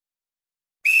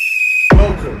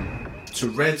to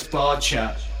Redz Bar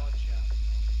Chat.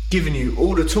 Giving you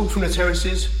all the talk from the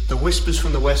terraces, the whispers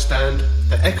from the West Stand,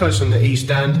 the echoes from the East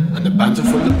Stand, and the banter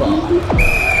from the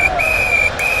bar.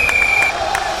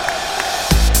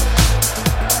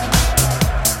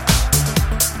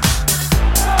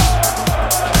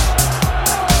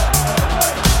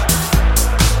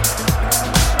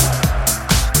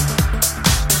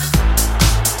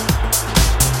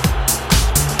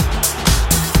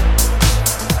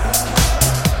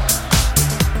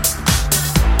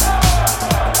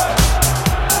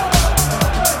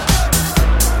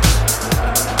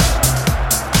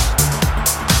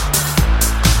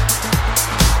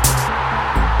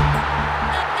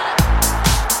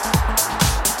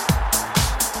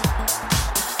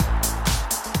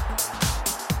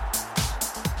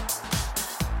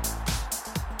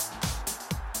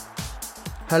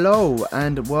 Hello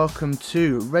and welcome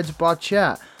to Redz Bar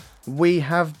Chat. We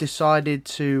have decided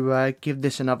to give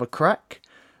this another crack.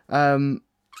 Ow.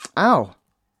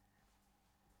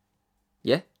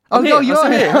 Yeah. Oh, no, you're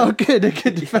here. here. Oh, good.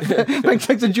 Thanks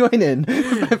for joining.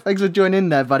 Thanks for joining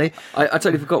there, buddy. I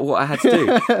totally forgot what I had to do.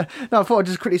 No, I thought I'd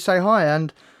just quickly say hi.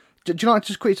 And do you know, I'd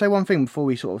just quickly say one thing before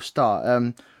we sort of start.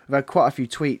 We've had quite a few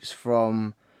tweets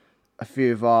from a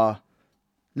few of our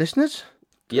listeners.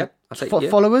 Yep.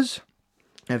 Followers.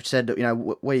 Have said that, you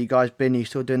know, where you guys been? Are you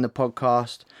still doing the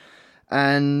podcast?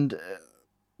 And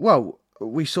well,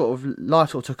 we life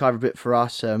sort of took over a bit for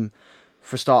us. For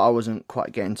a start, I wasn't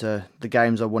quite getting to the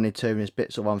games I wanted to, and it's a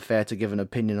bit sort of unfair to give an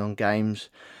opinion on games.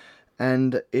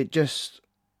 And it just,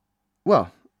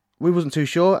 well, we wasn't too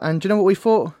sure. And do you know what we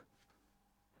thought?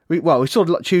 We saw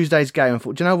Tuesday's game and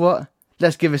thought, do you know what?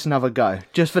 Let's give this another go,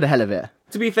 just for the hell of it.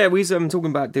 To be fair, we was talking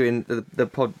about doing the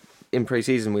pod in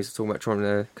pre-season. We were talking about trying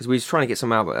to, because we was trying to get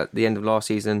some out at the end of last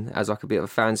season as like a bit of a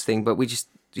fans thing, but we just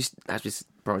as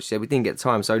Brian said, we didn't get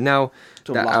time. So now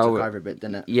sort of took over a bit,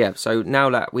 didn't it? Yeah. So now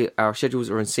that our schedules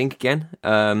are in sync again,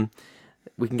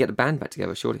 we can get the band back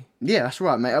together, surely. Yeah, that's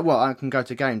right, mate. Well, I can go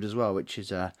to games as well, which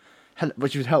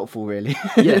was helpful, really.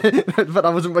 Yeah. But I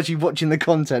wasn't actually watching the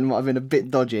content. Might have been a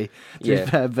bit dodgy, to be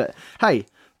fair. But hey,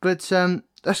 let's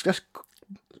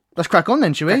crack on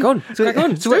then, shall we? Crack on. Let's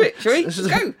do it. Shall we? Let's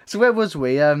go. So where was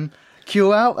we?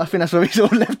 Cure out? I think that's where we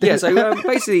sort of left it. Yeah, so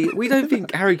basically, we don't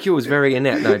think Harry Cure was very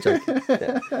inept. No, joke.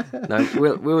 Yeah. No,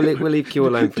 we'll leave Cure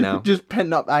alone for now. Just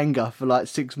pent up anger for like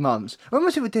 6 months. When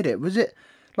was it we did it? Was it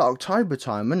like October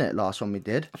time, wasn't it, last one we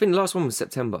did? I think the last one was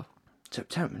September.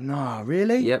 September? No,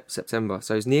 really? Yep, September.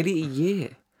 So it's nearly a year.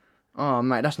 Oh,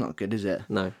 mate, that's not good, is it?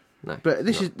 No. But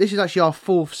this is actually our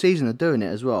 4th season of doing it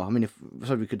as well. I mean,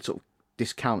 so we could sort of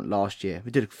discount last year.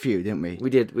 We did a few, didn't we? We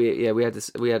did. We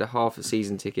had a half a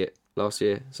season ticket last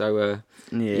year. So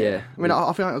yeah. I mean,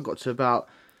 I think I got to about.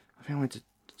 I think I went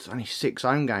to only 6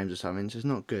 home games or something. So it's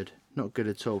not good. Not good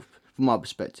at all from my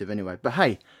perspective, anyway. But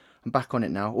hey, I'm back on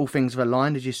it now. All things have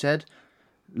aligned, as you said.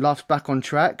 Life's back on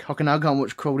track. I can now go and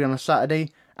watch Crawley on a Saturday.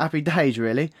 Happy days,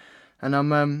 really. And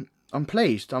I'm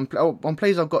pleased. I'm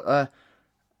pleased. I've got a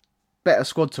better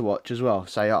squad to watch as well.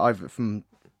 So I've from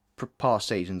past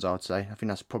seasons, I'd say. I think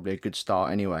that's probably a good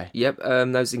start anyway. Yep,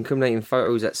 those incriminating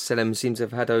photos that Selem seems to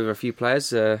have had over a few players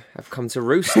have come to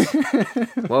roost.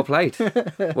 Well played.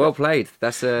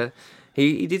 That's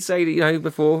he did say that, you know,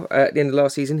 before at the end of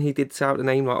last season he did shout the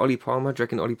name like Ollie Palmer. Do you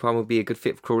reckon Ollie Palmer would be a good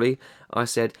fit for Crawley? I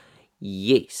said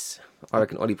yes. I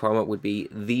reckon Ollie Palmer would be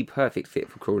the perfect fit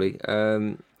for Crawley.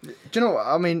 Do you know what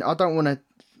I mean? I don't want to.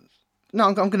 No,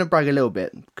 I'm going to brag a little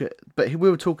bit, but we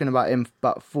were talking about him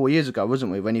about 4 years ago,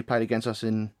 wasn't we? When he played against us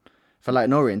for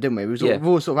Leyton Orient, didn't we? We've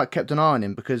all sort of like kept an eye on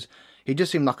him because he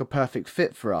just seemed like a perfect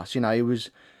fit for us. You know, he was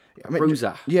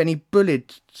bruiser. Yeah, and he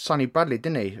bullied Sonny Bradley,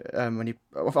 didn't he? I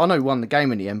know he won the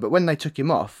game in the end, but when they took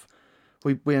him off,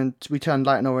 we turned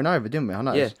Leyton Orient over, didn't we? I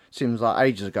know it seems like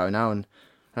ages ago now, and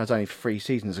it was only 3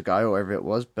 seasons ago or whatever it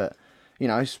was. But you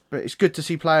know, it's good to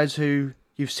see players who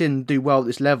you've seen do well at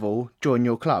this level join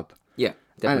your club. Yeah,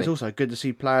 definitely. And it's also good to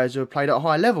see players who have played at a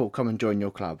high level come and join your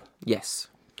club. Yes.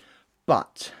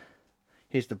 But,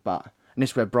 here's the but, and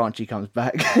this is where Branchy comes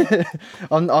back.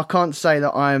 I can't say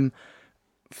that I'm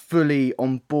fully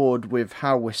on board with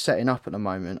how we're setting up at the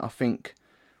moment. I think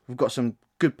we've got some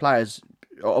good players,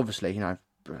 obviously, you know,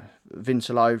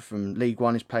 Vincelo from League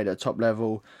One has played at a top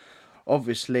level.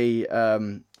 Obviously,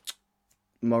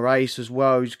 Moraes as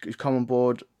well, who's come on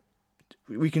board.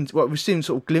 We've seen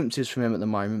sort of glimpses from him at the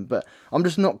moment, but I'm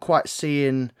just not quite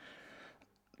seeing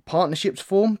partnerships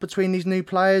form between these new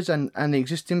players and the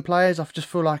existing players. I just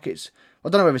feel like I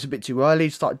don't know whether it's a bit too early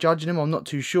to start judging them. I'm not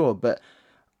too sure, but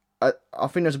I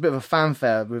think there's a bit of a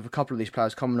fanfare with a couple of these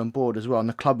players coming on board as well, and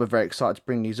the club are very excited to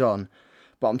bring these on.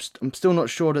 but I'm still not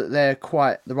sure that they're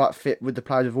quite the right fit with the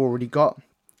players we've already got.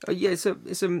 Yeah, it's I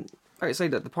would say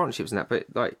that the partnerships and that, but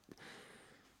like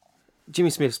Jimmy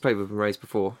Smith's played with Moraes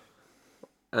before,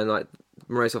 and like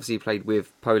Moraes obviously played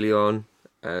with Polion,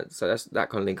 so that's that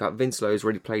kind of link up. Vincelow's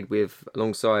already played with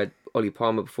alongside Ollie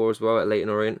Palmer before as well at Leyton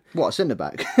Orient. What, centre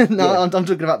back? No, yeah. I'm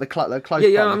talking about the close.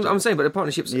 I'm saying, but the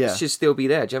partnerships should still be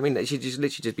there. Do you know what I mean? They should just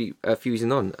literally just be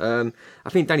fusing on. I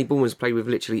think Danny Bullman's played with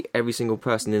literally every single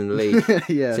person in the league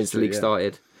since the league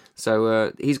started.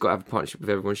 So he's got to have a partnership with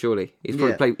everyone. Surely he's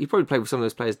probably played with some of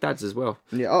those players' dads as well.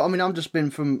 Yeah, I mean, I've just been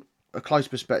from a close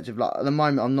perspective. Like at the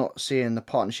moment, I'm not seeing the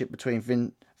partnership between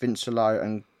Vincelow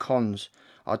and Cons.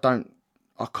 I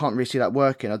can't really see that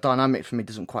working. A dynamic for me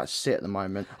doesn't quite sit at the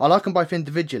moment. I like them both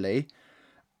individually,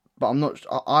 but I'm not.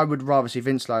 I would rather see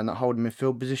Vincelow in that holding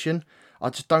midfield position. I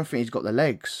just don't think he's got the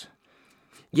legs.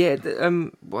 Yeah.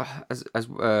 Well,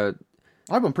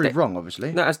 I've been pretty wrong,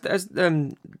 obviously. No, as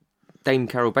Dame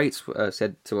Carol Bates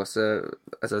said to us,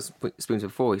 as I spoke to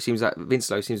before, he seems like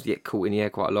Vincelow seems to get caught in the air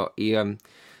quite a lot. He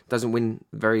doesn't win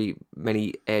very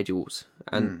many air duels,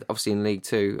 and obviously in League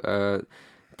Two,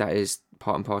 that is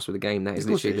part and parcel of the game. That is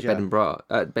literally the bread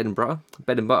and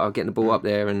butter, getting the ball up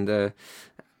there and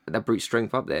that brute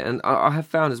strength up there. And I have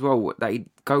found as well that he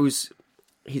goes,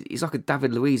 he's like a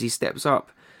David Luiz. He steps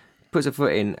up, puts a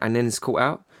foot in, and then is caught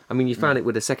out. I mean, you found it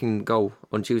with the second goal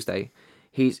on Tuesday.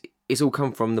 It's all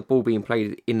come from the ball being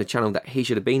played in the channel that he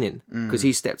should have been in because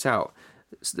he stepped out,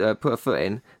 put a foot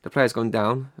in, the player's gone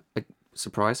down,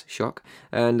 surprise, shock,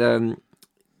 and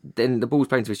then the ball's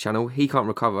playing to his channel, he can't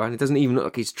recover, and it doesn't even look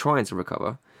like he's trying to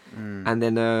recover. And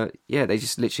then, they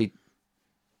just literally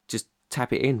just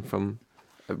tap it in from,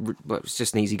 it's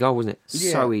just an easy goal, wasn't it?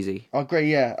 Yeah, so easy. I agree,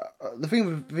 yeah. The thing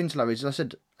with Vincelow is, as I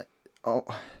said,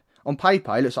 on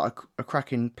paper, he looks like a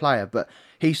cracking player, but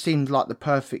he seemed like the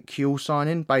perfect Kuehl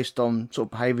signing based on sort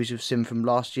of behaviours we've seen from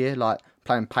last year, like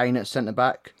playing Payne at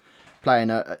centre-back,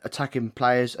 playing attacking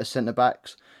players as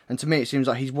centre-backs. And to me, it seems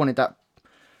like he's wanted that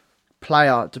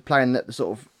player to play in the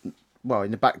sort of, well,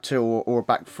 in the back two or a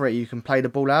back three, you can play the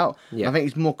ball out. Yeah. I think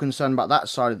he's more concerned about that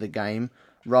side of the game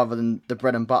rather than the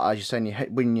bread and butter, as you're saying,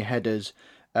 winning your headers,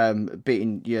 playing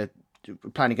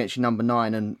against your number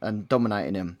 9 and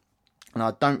dominating him. And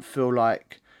I don't feel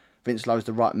like Vincelow's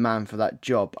the right man for that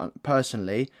job.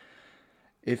 Personally,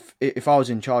 if I was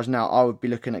in charge now, I would be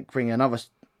looking at bringing another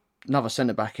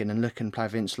centre back in and looking to play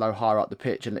Vincelow higher up the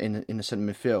pitch in the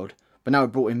centre midfield. But now we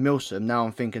brought in Milsom. Now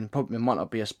I'm thinking probably might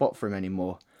not be a spot for him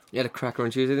anymore. He had a cracker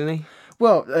on Tuesday, didn't he?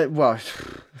 Well,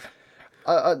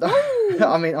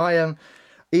 I mean,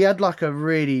 he had like a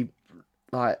really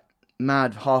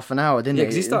mad half an hour, didn't he? Yeah,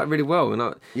 because he started really well, and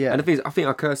the thing is, I think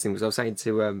I cursed him because I was saying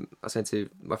to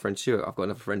my friend Stuart, I've got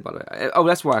another friend by the way. Oh,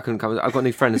 that's why I couldn't come. I've got a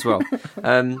new friend as well.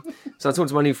 So I talked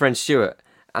to my new friend Stuart,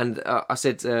 and I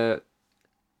said,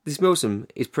 this Milsom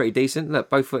is pretty decent. Look,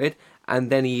 both footed,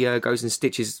 and then he goes and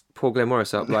stitches poor Glenn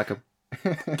Morris up like a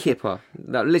kipper.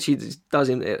 That literally just does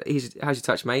him. He's how's your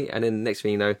touch, mate? And then next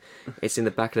thing you know, it's in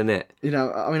the back of the net. You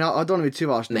know, I mean, I don't want to be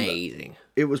too harsh. Amazing.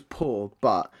 It was poor,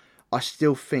 but I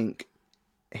still think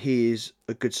he is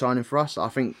a good signing for us. I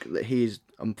think that he is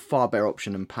a far better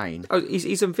option than Payne. Oh,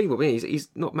 he's unfeasible, but he's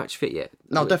not match fit yet.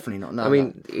 No, definitely not. No, I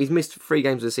mean, he's missed 3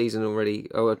 games of the season already.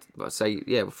 Or I'd say,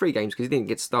 3 games because he didn't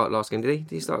get to start last game, did he?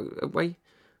 Did he start away?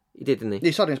 He did, didn't he?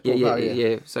 He started against Port Vale,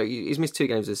 yeah. So he's missed 2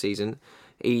 games of the season.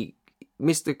 He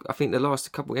missed, I think, the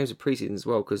last couple of games of pre-season as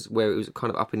well, because where it was kind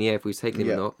of up in the air if we was taking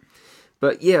him or not.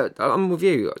 But yeah, I'm with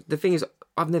you. The thing is,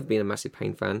 I've never been a massive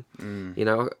Payne fan. You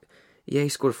know, he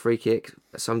scored a free kick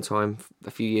sometime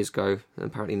a few years ago, and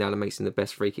apparently now makes him the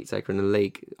best free kick taker in the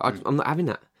league. I'm not having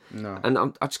that. No. And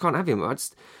I just can't have him.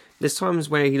 There's times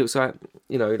where he looks like,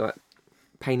 like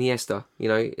Payne Iniesta,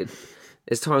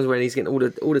 There's times when he's getting all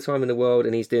the time in the world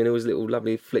and he's doing all his little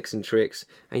lovely flicks and tricks,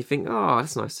 and you think, oh,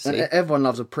 that's nice to see. And everyone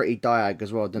loves a pretty diag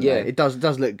as well, doesn't they? It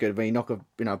does look good when you knock a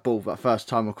ball for the first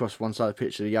time across one side of the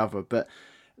pitch to the other, but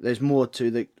there's more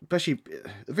to especially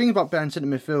the thing about playing centre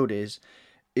midfield is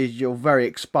you're very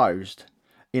exposed.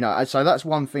 So that's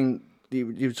one thing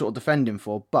you're sort of defending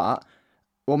for, but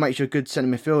what makes you a good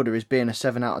centre midfielder is being a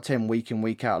 7 out of 10 week in,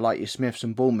 week out, like your Smiths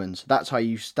and Bullmans. That's how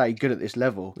you stay good at this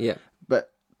level. Yeah.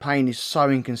 But Payne is so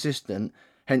inconsistent,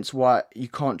 hence why you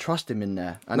can't trust him in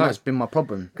there, and that's been my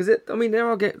problem. Because there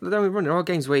are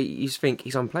games where you just think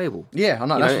he's unplayable. Yeah, I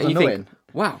know. That's what's annoying. Think,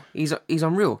 wow, he's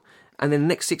unreal. And then the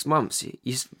next 6 months,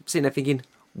 you're sitting there thinking,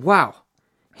 wow,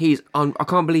 I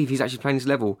can't believe he's actually playing this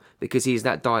level because he's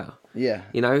that dire. Yeah.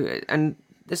 And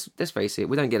let's face it,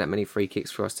 we don't get that many free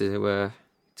kicks for us to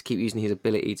keep using his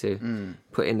ability to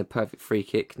put in the perfect free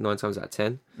kick 9 times out of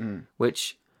 10,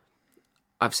 which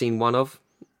I've seen one of.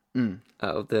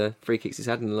 out of the free kicks he's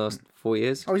had in the last 4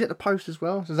 years. Oh, he's at the post as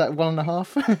well. So is that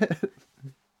 1.5?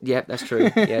 Yeah, that's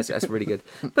true. Yeah, that's really good.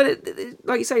 But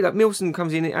like you say, like Milson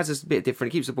comes in, it adds a bit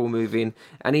different. He keeps the ball moving,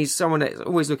 and he's someone that's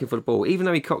always looking for the ball. Even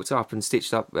though he cocked up and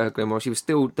stitched up Glenn Morris, he was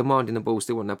still demanding the ball,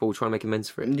 still wanting that ball, trying to make amends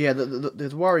for it. Yeah,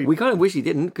 the worry. We kind of wish he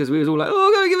didn't, because we was all like,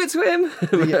 "Oh, go give it to him."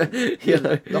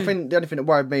 I think the only thing that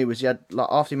worried me was he had, like,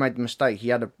 after he made the mistake, he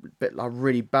had a bit like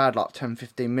really bad, like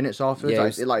 10-15 minutes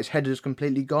afterwards. Yeah, like his head was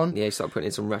completely gone. Yeah, he started putting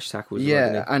in some rash tackles.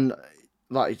 Yeah, and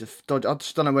like I just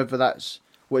don't know whether that's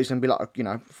what he's going to be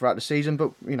like, throughout the season.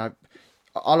 But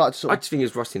I like to sort of... I just think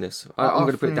it's rustiness. I'm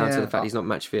going to put it down to the fact he's not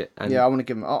match fit. And... Yeah, I want to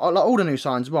give him... I like all the new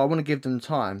signs as well. I want to give them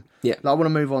time. Yeah. Like, I want to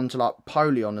move on to, like,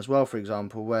 Polion as well, for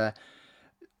example, where...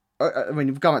 I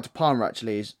mean, going back to Palmer,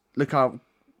 actually, is look how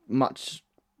much...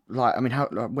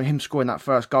 when him scoring that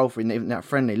first goal for him, even that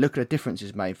friendly, look at the difference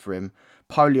it's made for him.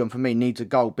 Polion, for me, needs a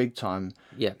goal big time.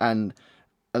 Yeah. And...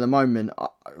 At the moment, I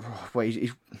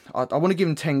want to give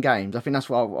him 10 games. I think that's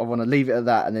what I want to leave it at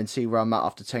that and then see where I'm at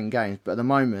after 10 games. But at the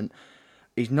moment,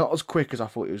 he's not as quick as I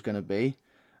thought he was going to be.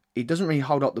 He doesn't really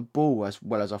hold up the ball as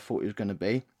well as I thought he was going to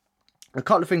be. A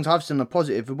couple of things I've seen are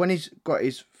positive. When he's got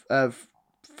his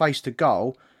face to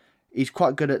goal, he's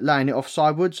quite good at laying it off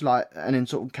sideways, and then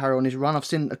sort of carry on his run. I've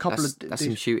seen a couple of... That's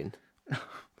him shooting.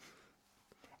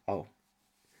 Oh.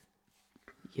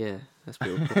 Yeah, that's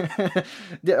pretty awkward.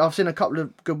 Yeah, I've seen a couple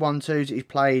of good 1-2s that he's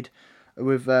played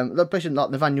with, especially like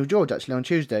Nathaniel George actually on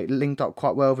Tuesday. It linked up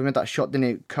quite well with him. He had that shot, didn't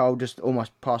he? Cole just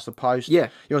almost past the post. Yeah.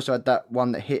 He also had that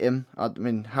one that hit him. I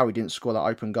mean, how he didn't score that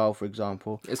open goal, for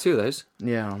example. It's two of those.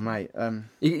 Yeah, mate.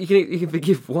 You can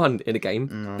forgive one in a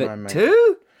game, but mate.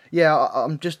 two? Yeah,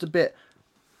 I'm just a bit...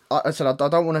 I said I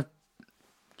don't want to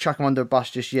chuck him under a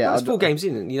bus just yet. That's 4 games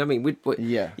in, you know what I mean?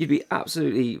 Yeah. You'd be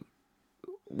absolutely...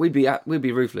 We'd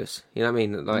be ruthless, you know what I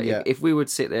mean? Like if we would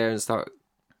sit there and start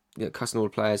cussing all the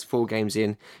players 4 games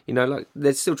in, like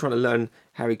they're still trying to learn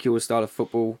Harry Kewell's style of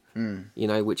football,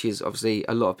 which is obviously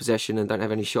a lot of possession and don't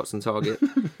have any shots on target,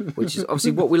 which is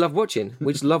obviously what we love watching.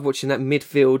 We just love watching that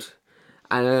midfield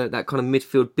and that kind of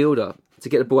midfield build-up to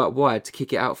get the ball out wide to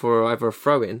kick it out for either a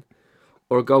throw-in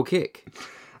or a goal kick.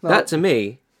 No. That, to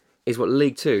me, is what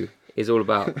League 2 is all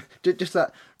about. Just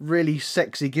that really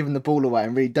sexy giving the ball away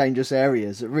in really dangerous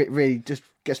areas. It really just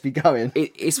gets me going.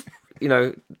 It's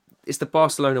the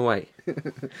Barcelona way.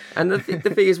 And the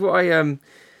thing is, what I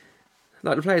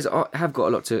the players have got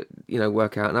a lot to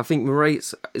work out, and I think Murray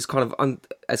is kind of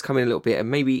has come in a little bit, and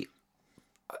maybe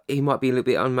he might be a little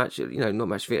bit unmatched, not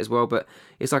match fit as well. But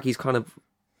it's like he's kind of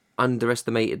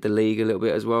underestimated the league a little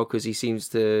bit as well, because he seems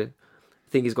to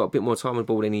think he's got a bit more time on the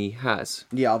ball than he has.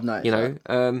 Yeah, I've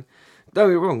noticed. Don't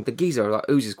get me wrong, the geezer like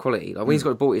oozes quality. Like when he's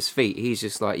got the ball at his feet, he's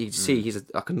just like, you can see he's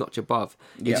like a notch above.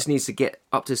 He just needs to get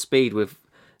up to speed with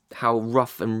how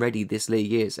rough and ready this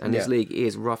league is, and this league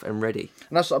is rough and ready.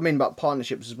 And that's what I mean about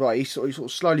partnerships as well. He's sort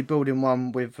of slowly building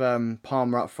one with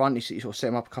Palmer up front. He sort of set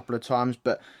him up a couple of times,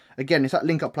 but again, it's that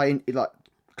link-up play, like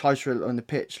closer on the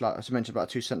pitch. Like as I mentioned about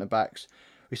 2 centre backs,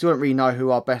 we still don't really know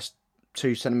who our best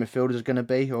 2 centre midfielders are going to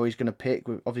be, or he's going to pick.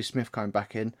 With obviously Smith coming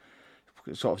back in.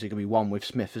 It's obviously going to be one with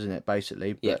Smith, isn't it,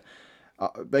 basically? But,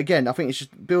 but again, I think it's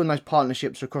just building those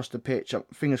partnerships across the pitch.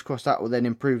 Fingers crossed that will then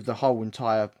improve the whole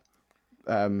entire,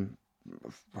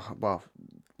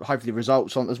 hopefully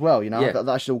results on as well,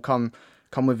 That should all come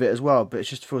with it as well. But it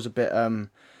just feels a bit...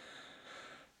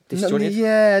 disjointed?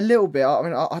 Yeah, a little bit. I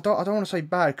mean, I don't want to say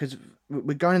bad, because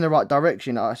we're going in the right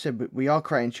direction. Like I said, we are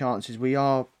creating chances. We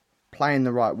are playing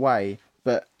the right way.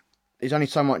 But there's only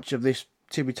so much of this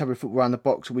tippy-tappy football around the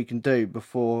box that we can do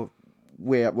before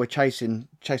we're chasing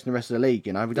the rest of the league.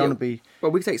 We don't want to be...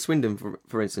 Well, we can take Swindon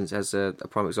for instance as a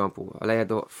prime example. They had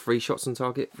 3 shots on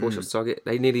target, 4 shots on target.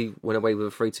 They nearly went away with a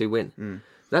 3-2 win.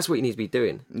 That's what you need to be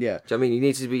doing. Yeah. Do you know what I mean? You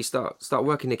need to be start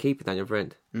working the keeper down your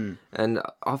friend. And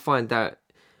I find that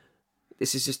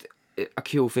this is just a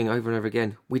kill thing over and over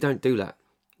again. We don't do that.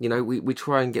 We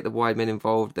try and get the wide men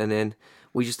involved, and then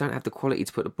we just don't have the quality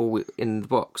to put the ball in the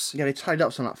box. Yeah, they tied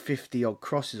up some 50-odd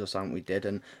crosses or something we did,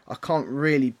 and I can't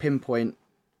really pinpoint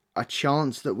a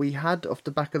chance that we had off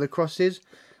the back of the crosses.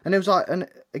 And it was like, and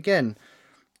again,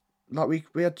 like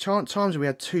we had times where we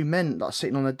had 2 men like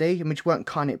sitting on the D, and we just weren't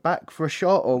cutting it back for a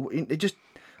shot, or it just...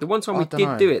 The one time we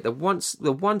did do it, the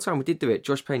one time we did do it,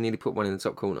 Josh Payne nearly put one in the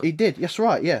top corner. He did, that's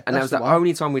right, yeah. And that was the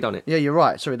only time we done it. Yeah, you're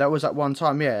right. Sorry, that was that one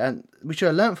time, yeah. And we should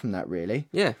have learnt from that, really.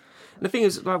 Yeah. And the thing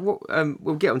is, like,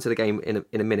 we'll get onto the game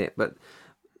in a minute, but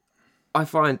I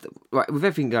find, like, with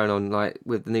everything going on, like,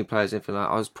 with the new players and everything, like,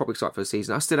 I was probably excited for the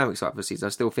season. I still am excited for the season. I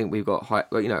still think we've got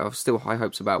I've still high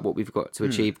hopes about what we've got to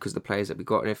achieve because of the players that we've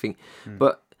got and everything.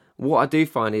 But what I do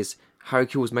find is Harry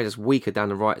Kewell's made us weaker down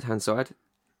the right-hand side.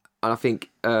 And I think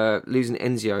losing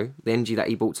Enzio, the NG that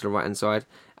he brought to the right-hand side,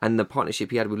 and the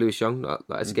partnership he had with Lewis Young,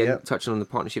 touching on the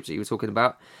partnerships that you were talking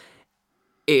about,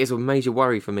 it is a major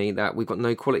worry for me that we've got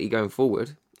no quality going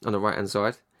forward on the right-hand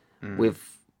side.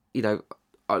 With, I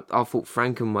thought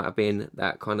Franken might have been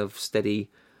that kind of steady,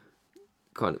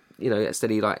 like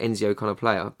Enzio kind of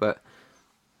player, but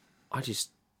I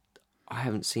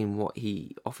haven't seen what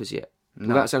he offers yet. No.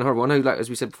 Without sounding horrible, I know, like as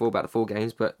we said before, about the 4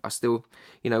 games, but I still,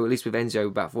 at least with Enzio,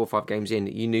 about 4 or 5 games in,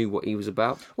 you knew what he was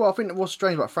about. Well, I think what's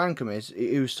strange about Frankham is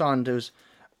he was signed as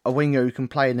a winger who can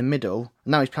play in the middle,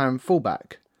 and now he's playing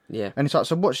fullback. Yeah. And it's like,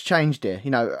 so what's changed here?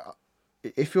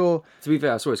 If you're... To be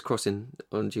fair, I saw his crossing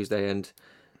on Tuesday, and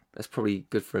that's probably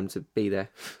good for him to be there.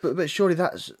 But surely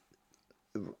that's...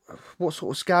 What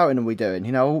sort of scouting are we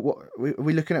doing? Are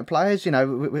we looking at players?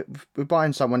 We're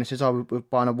buying someone who says, we're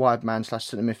buying a wide man /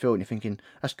 centre midfield, and you're thinking,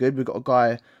 that's good, we've got a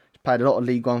guy who's played a lot of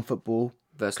League One football.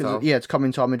 Versatile. Yeah, to come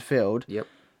into our midfield. Yep.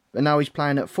 But now he's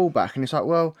playing at fullback, and it's like,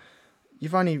 well,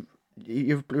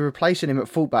 you're replacing him at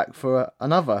fullback for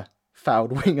another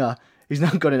fouled winger who's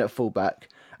now gone in at fullback.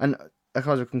 And I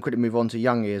suppose we can quickly move on to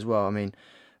Youngie as well. I mean,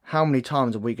 how many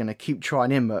times are we going to keep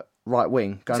trying him at right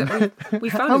wing? We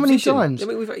found how many position. times? I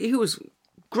mean, he was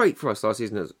great for us last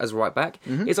season as right back.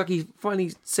 Mm-hmm. It's like he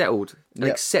finally settled and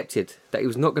accepted that he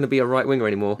was not going to be a right winger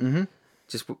anymore. Mm-hmm.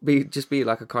 Just be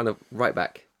like a kind of right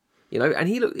back, And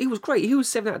he was great. He was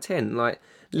 7 out of 10, like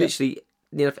literally,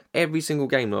 for every single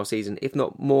game last season, if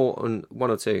not more on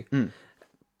 1 or 2. Mm.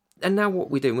 And now what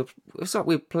we're doing, it's like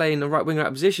we're playing a right winger out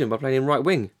of position by playing in right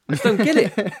wing. I just don't get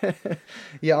it.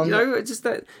 It's just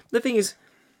that the thing is,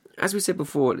 as we said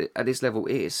before, at this level,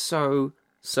 it is so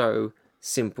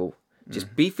simple.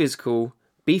 Just be physical,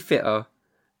 be fitter,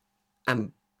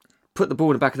 and put the ball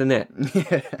in the back of the net.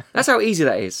 Yeah. That's how easy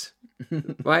that is,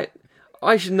 right?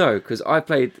 I should know because I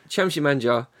played Championship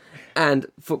Manager and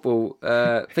football,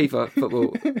 FIFA football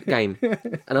game,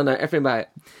 and I know everything about it.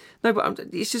 No, but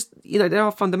it's just, there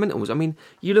are fundamentals. I mean,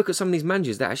 you look at some of these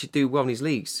managers that actually do well in these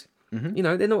leagues.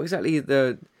 Mm-hmm. They're not exactly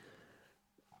the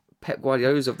Pep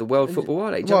Guardiolas of the world football,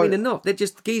 are they? Do you know what I mean? They're not. They're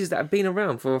just geezers that have been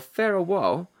around for a fairer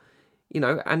while,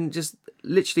 and just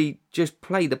literally just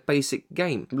play the basic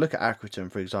game. Look at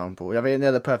Accrington, for example. I mean,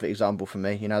 they're the perfect example for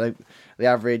me. They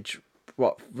average,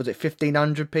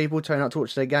 1,500 people turning out to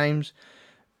watch their games.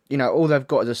 All they've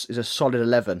got is a solid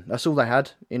 11. That's all they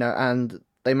had, and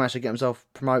they managed to get themselves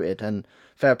promoted, and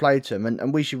fair play to them.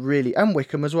 And we should really, and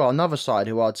Wickham as well, another side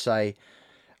who I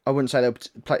wouldn't say they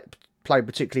play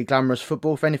particularly glamorous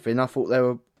football. If anything, I thought they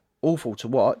were awful to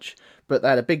watch, but they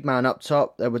had a big man up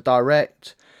top, they were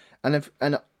direct,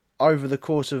 and over the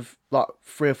course of like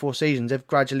 3 or 4 seasons, they've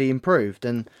gradually improved.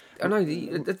 And I know,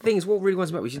 the thing is, what really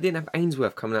winds me up is you didn't have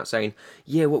Ainsworth coming out saying,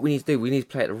 yeah, what we need to do, we need to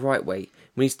play it the right way,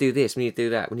 we need to do this, we need to do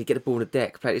that, we need to get the ball on the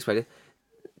deck, play it this way.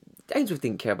 Ainsworth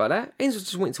didn't care about that. Ainsworth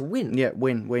just wanted to win. Yeah,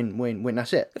 win.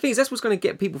 That's it. The thing is, that's what's going to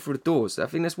get people through the doors. I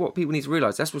think that's what people need to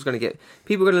realise. That's what's going to get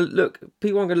people aren't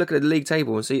going to look at the league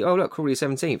table and see, oh look, Crawley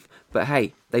 17th. But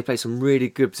hey, they play some really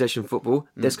good possession football.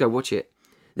 Let's go watch it.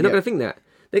 They're not going to think that.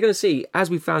 They're going to see, as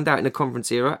we found out in the conference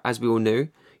era, as we all knew,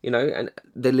 and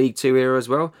the League 2 era as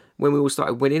well, when we all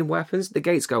started winning, what happens? The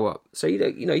gates go up. So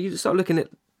you start looking at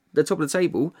the top of the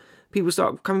table, people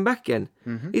start coming back again.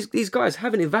 Mm-hmm. These guys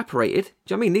haven't evaporated.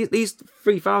 Do you know what I mean? These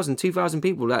 3,000, 2,000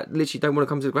 people that literally don't want to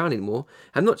come to the ground anymore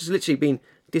have not just literally been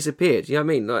disappeared. You know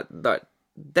what I mean? Like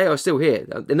they are still here.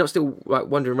 They're not still like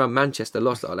wandering around Manchester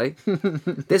lost, are they?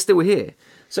 They're still here.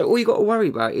 So all you got to worry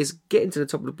about is getting to the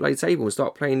top of the play table and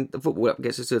start playing the football that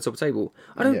gets us to the top of the table.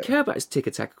 I don't care about this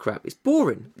tick-attack crap. It's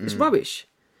boring. It's rubbish.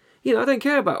 I don't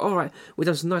care about, all right, we've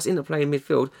done some nice interplay in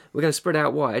midfield, we're going to spread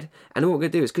out wide, and all we're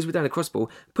going to do is, because we're down a cross ball,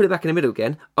 put it back in the middle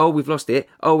again, oh, we've lost it,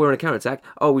 oh, we're on a counter-attack,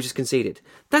 oh, we just conceded.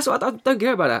 That's what I don't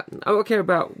care about that. I don't care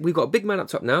about, we've got a big man up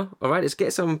top now, all right, let's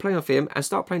get someone playing off him and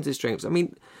start playing to the strengths. I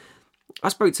mean, I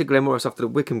spoke to Glenn Morris after the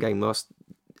Wickham game last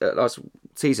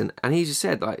season, and he just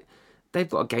said, like, they've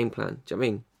got a game plan, do you know what I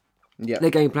mean? Yeah.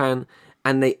 Their game plan,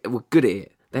 and they were good at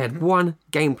it. They had one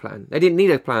game plan. They didn't need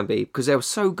a plan B because they were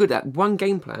so good at one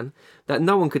game plan that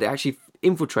no one could actually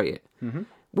infiltrate it. Mm-hmm.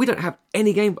 We don't have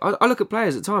any game. I look at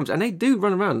players at times and they do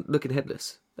run around looking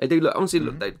headless. They do look, honestly,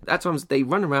 at times they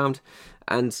run around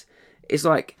and it's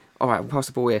like, all right, pass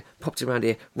the ball here, popped it around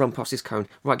here, run past this cone.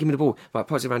 Right, give me the ball. Right,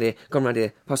 pass it around here, gone around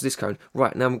here, pass this cone.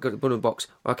 Right, now I'm got the ball in the box.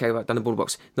 Okay, right, done the ball in the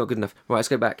box. Not good enough. Right, let's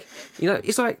go back.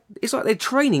 It's like they're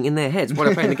training in their heads while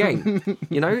they're playing the game.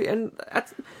 And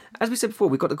as we said before,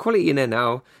 we've got the quality in there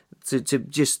now to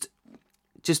just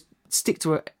stick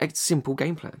to a simple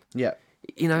game plan. Yeah.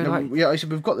 I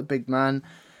said we've got the big man.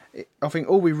 I think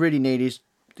all we really need is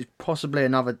possibly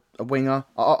a winger.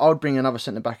 I would bring another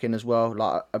centre back in as well,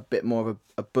 like a bit more of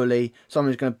a bully, someone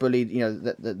who's going to bully,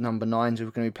 the number 9s who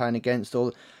we're going to be playing against.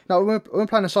 Or no, when we're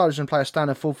playing a side who's going to play a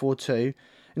standard 4-4-2,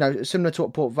 similar to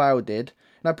what Port Vale did.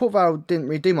 Now Port Vale didn't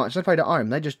really do much. They played at home.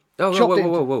 They just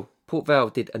whoa. Port Vale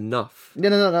did enough. No.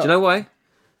 Do you know why?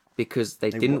 Because they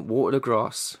didn't water the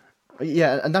grass.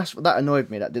 Yeah, and that annoyed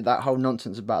me. That whole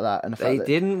nonsense about that, and the fact they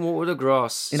didn't water the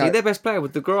grass. See, their best player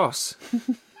with the grass.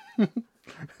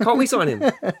 Can't we sign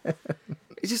him?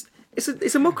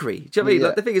 It's a mockery. Do you know what I mean? Yeah.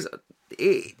 Like, the thing is,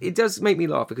 it does make me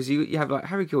laugh because you have like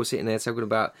Harry Kewell sitting there talking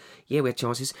about, we had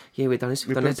chances, we've done this,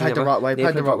 we've done that. Played the right way,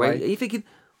 played the right way. You're thinking,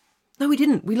 no, we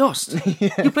didn't. We lost.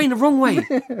 You're playing the wrong way.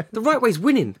 The right way's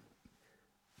winning.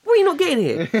 What are you not getting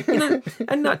here?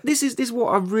 And this is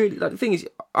what I really like. The thing is,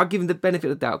 I give him the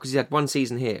benefit of the doubt because he had one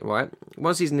season here, right?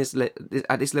 One season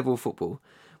at this level of football,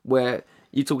 where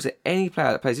you talk to any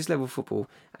player that plays this level of football,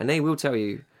 and they will tell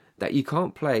you that you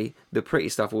can't play the pretty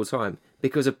stuff all the time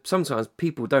because sometimes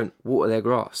people don't water their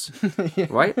grass,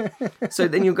 right? So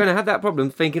then you're going to have that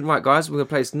problem thinking, right, guys, we're going to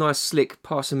play this nice, slick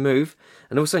pass and move,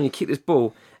 and all of a sudden you kick this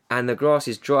ball, and the grass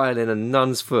is drier than a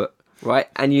nun's foot, right?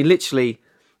 And you literally...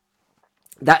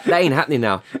 That ain't happening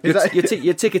now.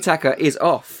 Your tiki-taka is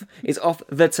off. It's off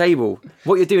the table.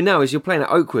 What you're doing now is you're playing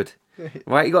at Oakwood,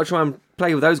 right? You got to try and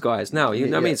play with those guys now. You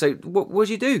know what I mean? So what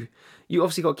do you do? You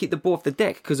obviously got to keep the ball off the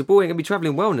deck because the ball ain't going to be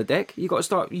travelling well on the deck. You got to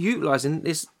start utilising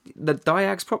the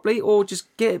diags properly or just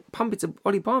pump it to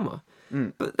Ollie Palmer.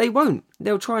 But they won't.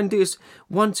 They'll try and do this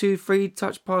 1, 2, 3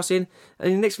 touch passing,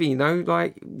 and the next thing you know,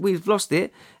 like, we've lost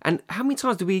it. And how many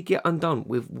times do we get undone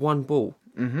with one ball?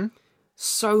 Mm-hmm.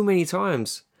 So many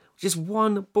times. Just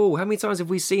one ball. How many times have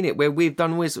we seen it where we've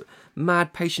done this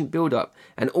mad patient build-up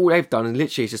and all they've done and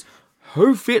literally is just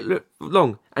hoof it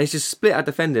long and it's just split our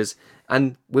defenders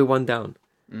and we're one down.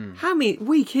 How many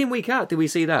week in, week out do we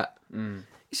see that?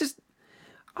 It's just,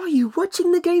 are you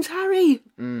watching the games, Harry?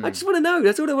 I just want to know.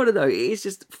 That's all I want to know. It's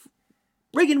just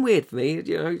friggin' weird for me.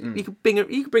 You could bring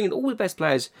in all the best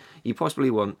players you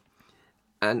possibly want,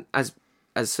 and as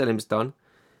Selim's done,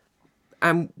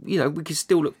 and we can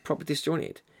still look proper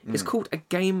disjointed. It's called a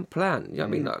game plan. You know what I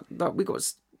mean? Like we got,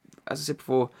 as I said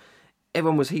before,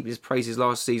 everyone was heaping his praises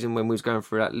last season when we was going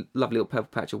through that lovely little purple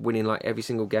patch of winning like every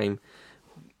single game.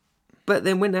 But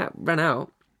then when that ran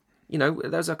out,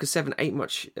 that was like a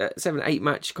 7-8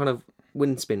 match kind of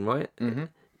win spin, right? Mm-hmm.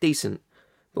 Decent.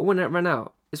 But when that ran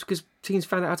out, it's because teams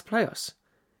found out how to play us,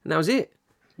 and that was it.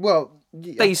 Well,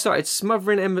 they started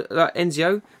smothering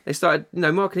Enzio. They started,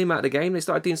 marking him out of the game. They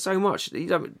started doing so much.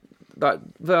 Like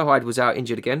Verheide was out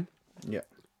injured again. Yeah.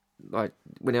 Like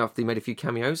after he made a few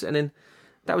cameos, and then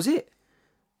that was it.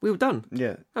 We were done.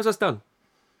 Yeah. That was us done.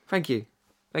 Thank you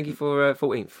for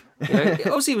 14th.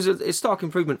 Obviously, it was a stark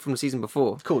improvement from the season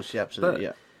before. Of course, yeah, absolutely,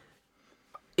 yeah.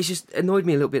 It's just annoyed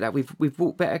me a little bit that we've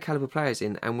brought better caliber players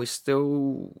in, and we're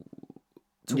still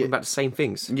talking about the same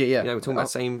things. Yeah. We're talking about the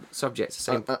same subjects.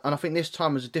 And I think this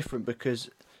time was different because,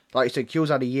 like you said, Kewell's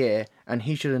had a year, and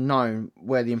he should have known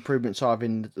where the improvements are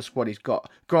in the squad he's got.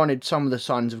 Granted, some of the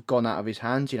signs have gone out of his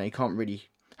hands. He can't really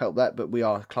help that, but we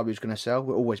are a club who's going to sell.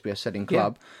 We'll always be a selling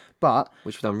club. Yeah. But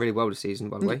which we've done really well this season,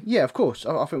 by the way. Yeah, of course.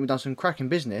 I think we've done some cracking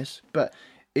business, but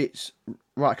it's,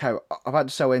 right, okay, I've had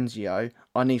to sell Enzio.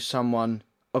 I need someone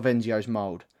of Enzio's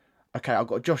mould. Okay, I've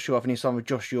got Josh Yorworth. I need someone of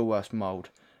Josh Yorworth's mould.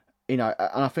 And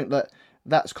I think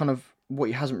that's kind of what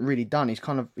he hasn't really done. He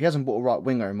hasn't bought a right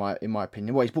winger in my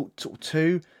opinion. Well, he's bought sort of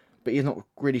 2, but he's not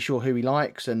really sure who he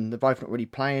likes, and they're both not really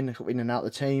playing. They're sort of in and out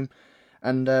of the team.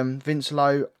 And Vince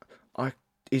Lowe,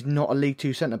 is not a League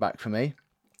 2 centre back for me.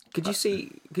 Could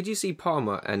you see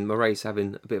Palmer and Moraes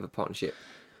having a bit of a partnership?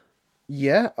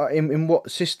 Yeah, in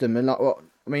what system and like what?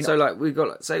 I mean, so like we've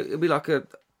got it'd be like a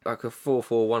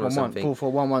 4-4-1 or something. 4-4-1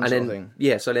 sort of thing.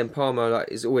 Yeah, so then Palmer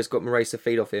has always got Moraes to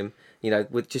feed off him.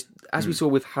 With just as we saw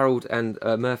with Harold and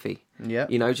Murphy. Yeah,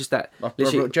 just that like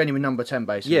genuine number 10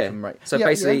 basically. Yeah. From So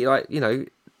basically,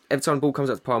 every time the ball comes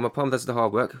up to Palmer does the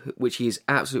hard work, which he is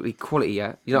absolutely quality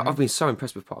at. I've been so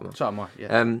impressed with Palmer. So am I.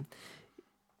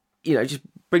 Yeah. Just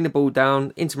bring the ball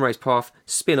down into Moraes' path,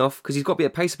 spin off, because he's got a bit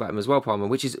of pace about him as well, Palmer,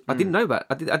 which is I didn't know about.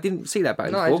 I didn't see that about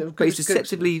him before, but he's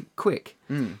deceptively quick.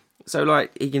 So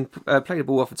he can play the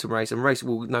ball off to Moraes, and Moraes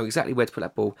will know exactly where to put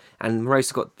that ball, and Moraes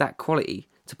has got that quality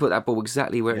to put that ball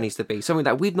exactly where it needs to be. Something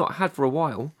that we've not had for a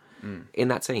while in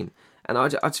that team. And I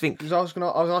just think... Because I was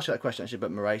going to ask you that question actually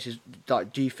about Moraes, is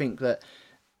do you think that...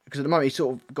 Because at the moment he's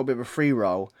sort of got a bit of a free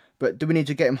role, but do we need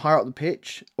to get him higher up the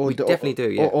pitch? Or we definitely do,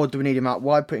 yeah. Or do we need him out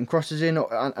wide, putting crosses in?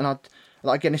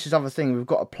 Again, this is the other thing. We've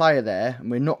got a player there,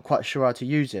 and we're not quite sure how to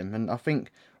use him. And I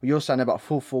think what you're saying about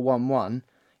 4-4-1-1,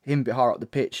 him a bit higher up the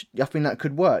pitch, I think that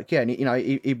could work. Yeah, and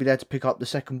he'd be there to pick up the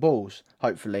second balls,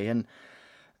 hopefully. And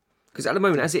because at the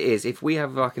moment, as it is, if we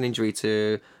have like an injury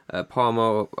to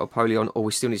Palmer or Polion, or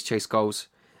we still need to chase goals,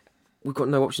 we've got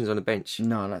no options on the bench.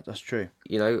 No, that's true.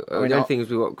 The only thing is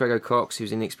we've got Gregor Cox,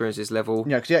 who's inexperienced at this level.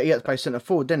 Yeah, because he had to play centre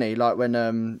forward, didn't he? Like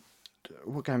when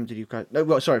what game did you go? No,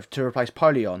 well, sorry, to replace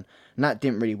Polion, and that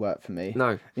didn't really work for me.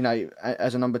 No,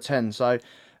 as a number 10. So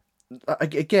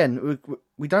again,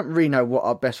 we don't really know what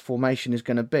our best formation is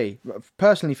going to be.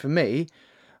 Personally, for me,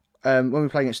 when we were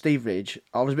playing at Stevenage,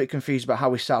 I was a bit confused about how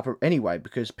we set up anyway,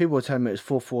 because people were telling me it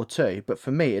was 4-4-2, but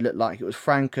for me, it looked like it was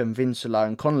Frankham, Vincelo,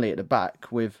 and Connolly at the back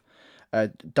with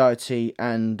Doherty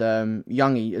and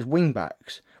Youngie as wing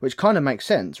backs, which kind of makes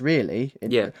sense, really.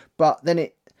 But then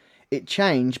it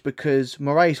changed because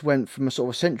Moraes went from a sort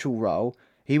of central role.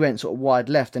 He went sort of wide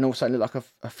left, and all of a sudden it looked like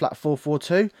a flat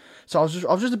 4-4-2. So I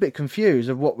was just a bit confused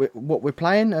of what we're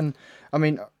playing, and I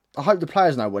mean, I hope the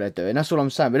players know what they're doing. That's all I'm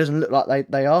saying. But it doesn't look like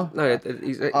they are. No,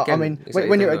 again, I mean,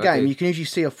 when you're at a game, you can usually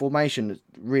see a formation that's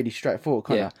really straightforward,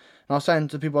 kind of. And I was saying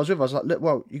to the people I was with, I was like, look,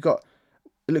 well,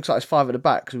 it looks like it's 5 at the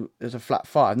back because there's a flat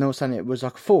 5. And they were saying it was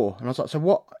like a 4. And I was like, so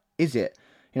what is it?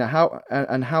 How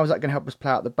is that going to help us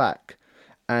play out the back?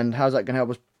 And how's that going to help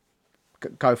us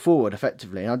go forward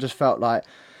effectively? And I just felt like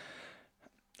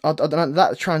I don't know,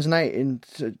 that translate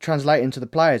into the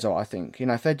players. I think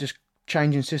if they're just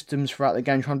changing systems throughout the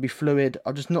game, trying to be fluid,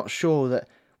 I'm just not sure that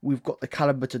we've got the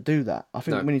calibre to do that. I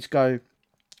think we need to go.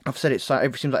 I've said it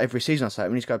seems like every season I say it.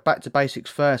 We need to go back to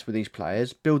basics first with these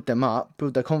players, build them up,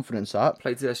 build their confidence up,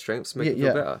 play to their strengths, make them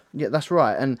feel better. Yeah, that's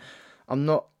right. And I'm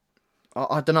not.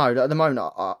 I don't know. At the moment,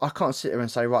 I can't sit here and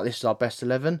say, right, this is our best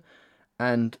 11.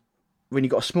 And when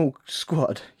you've got a small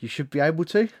squad, you should be able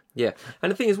to. Yeah,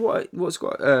 and the thing is, what's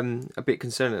got a bit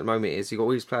concerning at the moment is you've got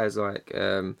all these players like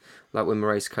when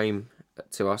Moraes came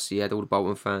to us, he had all the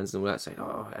Bolton fans and all that saying,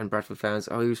 and Bradford fans,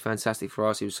 he was fantastic for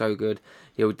us, he was so good,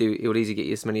 he would easily get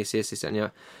you as many assists, and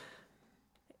at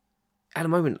the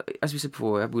moment, as we said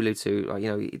before, we alluded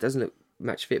to, he doesn't look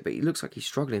match fit, but he looks like he's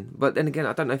struggling. But then again,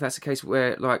 I don't know if that's the case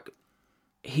where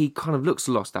he kind of looks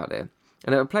lost out there,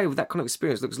 and a player with that kind of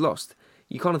experience looks lost.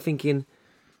 You're kind of thinking,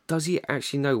 does he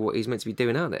actually know what he's meant to be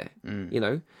doing out there?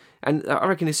 And I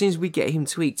reckon as soon as we get him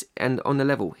tweaked and on the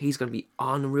level, he's going to be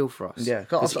unreal for us. Yeah,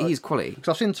 because he is quality. Because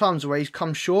I've seen times where he's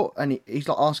come short and he's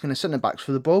like asking the centre backs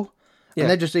for the ball, and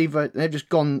they've just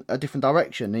gone a different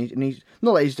direction. And he's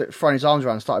not that he's thrown his arms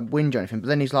around and started whinging or anything, but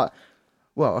then he's like,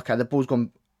 well, okay, the ball's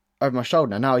gone over my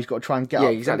shoulder. Now he's got to try and get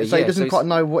up. Exactly. So he doesn't quite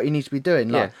know what he needs to be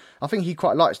doing. I think he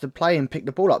quite likes to play and pick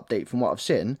the ball up deep from what I've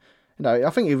seen.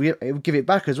 I think he'll give it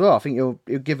back as well. I think he'll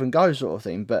give and go sort of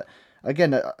thing. But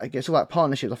again, I guess all that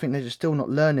partnerships, I think they're just still not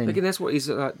learning. Again, that's what he's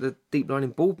like the deep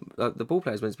lining ball, the ball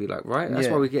players meant to be like, right? That's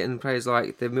why we're getting players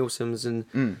like the Milsons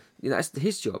and that's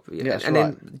his job. And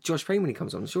then Josh Payne when he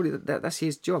comes on, surely that's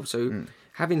his job. So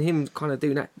having him kind of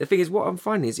doing that. The thing is, what I'm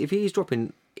finding is if he's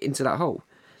dropping into that hole,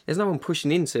 there's no one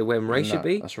pushing into where Moraes should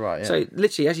be. That's right. Yeah. So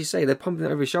literally, as you say, they're pumping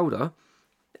it over his shoulder.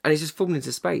 And he's just falling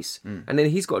into space. And then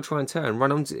he's got to try and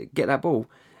run on to get that ball.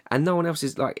 And no one else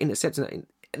is intercepting it.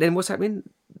 And then what's happening?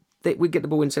 We get the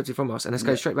ball intercepted from us and let's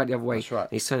go straight back the other way. That's right. And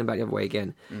he's turning back the other way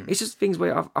again. It's just things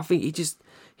where I think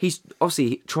he's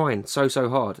obviously trying so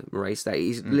hard, Moraes, that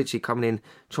he's literally coming in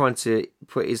trying to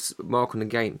put his mark on the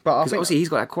game. Because obviously he's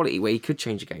got that quality where he could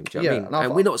change the game. Do you know what I mean?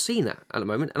 And we're not seeing that at the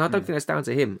moment. And I don't think that's down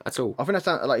to him at all. I think that's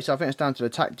down, like you said, I think it's down to the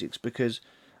tactics because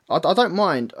I don't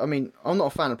mind. I mean, I'm not a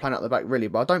fan of playing out the back really,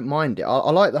 but I don't mind it.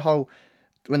 I like the whole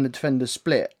when the defenders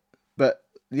split, but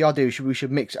the idea is we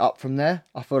should mix it up from there.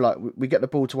 I feel like we get the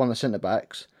ball to one of the centre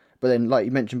backs, but then like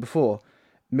you mentioned before,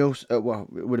 it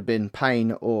would have been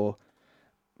Payne or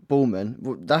Ballman.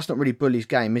 Well, that's not really Bully's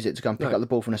game, is it? To go and pick up the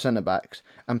ball from the centre backs,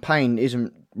 and Payne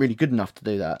isn't really good enough to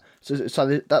do that. So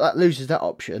that loses that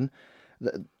option.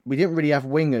 We didn't really have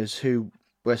wingers who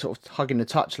were sort of hugging the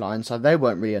touchline, so they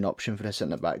weren't really an option for the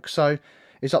centre back. So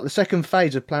it's like the second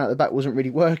phase of playing at the back wasn't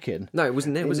really working. No, it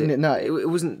wasn't there, was it? No, it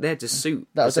wasn't there to suit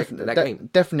that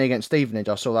game. Definitely against Stevenage,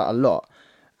 I saw that a lot.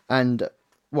 And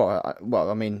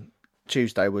I mean,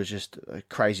 Tuesday was just a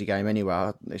crazy game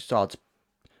anyway. It started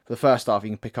for the first half you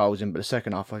can pick holes in, but the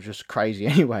second half was just crazy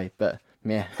anyway. But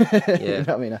yeah, you know what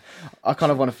I mean. I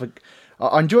kind of want to.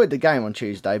 I enjoyed the game on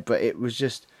Tuesday, but it was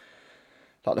just.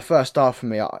 Like the first half for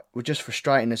me, was just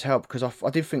frustrating as hell because I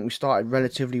did think we started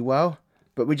relatively well,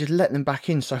 but we just let them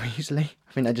back in so easily.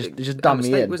 I think they just done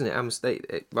me in. Wasn't it? Our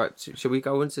mistake. Right, should we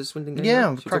go into the Swindon game?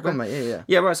 Yeah, crack on, mate. Yeah.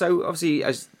 Yeah, right. So obviously,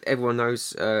 as everyone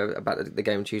knows about the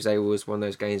game on Tuesday, was one of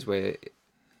those games where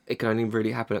it can only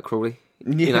really happen at Crawley.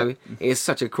 Yeah. It's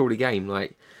such a Crawley game.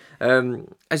 As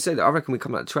I said, I reckon we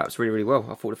come out of the traps really, really well.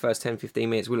 I thought the first 10, 15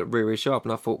 minutes we looked really, really sharp,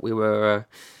 and I thought we were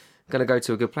going to go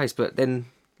to a good place. But then,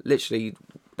 literally,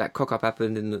 that cock up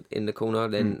happened in the corner.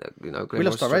 Then we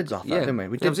lost our Redz after that, didn't we?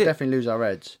 We did definitely lose our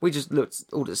Redz. We just looked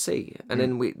all to see, and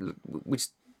then we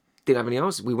just didn't have any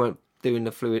answers. We weren't doing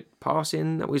the fluid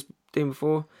passing that we was doing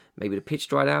before. Maybe the pitch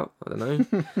dried out. I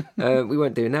don't know. We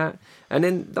weren't doing that, and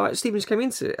then like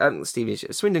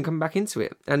Swindon come back into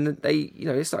it, and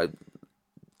they started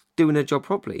doing their job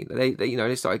properly. They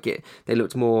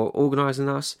looked more organised than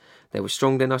us. They were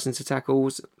stronger than us into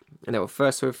tackles, and they were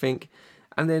first to everything.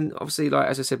 And then obviously, like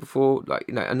as I said before,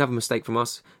 another mistake from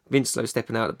us. Winslow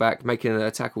stepping out the back, making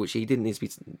a tackle which he didn't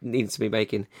need to be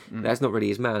making. That's not really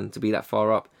his man to be that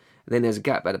far up. And then there's a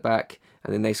gap at the back,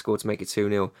 and then they scored to make it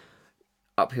 2-0.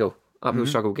 Uphill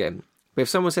struggle again. But if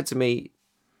someone said to me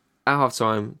at half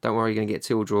time, "Don't worry, you're going to get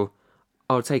a 2-2 draw,"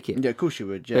 I'll take it. Yeah, of course you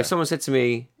would. Yeah. But if someone said to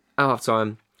me at half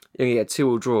time, "You're going to get a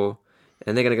 2-2 draw,"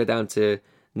 and they're going to go down to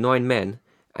 9 men,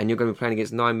 and you're going to be playing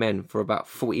against 9 men for about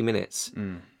 40 minutes,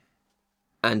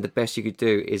 and the best you could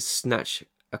do is snatch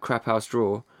a crap house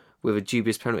draw with a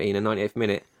dubious penalty in the 98th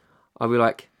minute, I'll be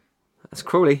like, "That's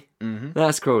Crawley.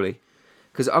 That's Crawley."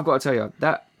 Because I've got to tell you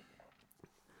that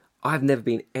I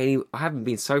haven't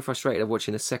been so frustrated of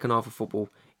watching the second half of football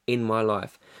in my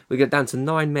life. We go down to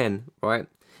 9 men, right?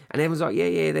 And everyone's like,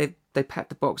 yeah, they packed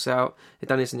the box out, they've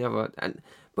done this and the other,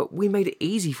 but we made it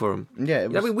easy for them. Yeah,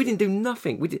 we didn't do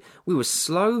nothing. We were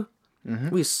slow.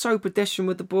 We were so pedestrian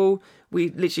with the ball. We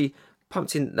literally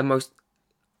pumped in the most.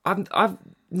 I've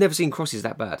never seen crosses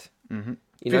that bad.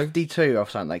 52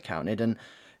 of something they counted, and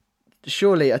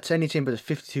surely any team with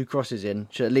 52 crosses in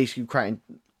should at least be creating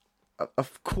a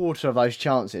quarter of those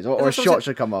chances, or a shot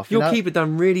should come off. Your keeper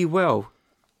done really well.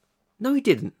 No, he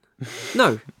didn't.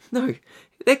 No.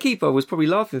 Their keeper was probably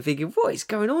laughing, thinking, "What is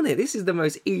going on here? This is the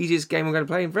most easiest game I'm going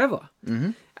to play in forever."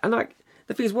 And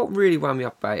the thing is, what really wound me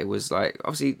up about it was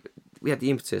obviously we had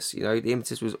the impetus. The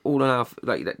impetus was all on our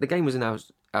the game was in our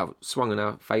swung in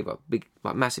our favour,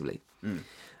 massively.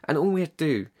 And all we had to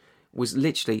do was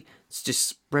literally just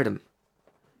spread them.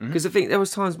 Because I think there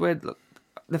was times where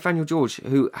Nathaniel George,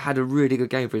 who had a really good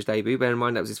game for his debut, bear in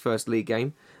mind that was his first league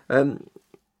game, there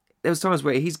was times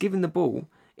where he's given the ball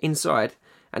inside,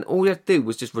 and all he had to do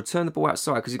was just return the ball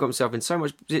outside because he got himself in so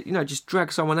much, just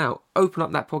drag someone out, open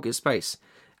up that pocket of space.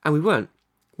 And we weren't.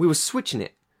 We were switching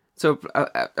it to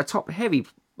a top-heavy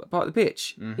part of the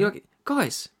pitch. You're like,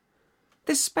 guys,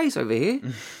 there's space over here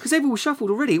because they've all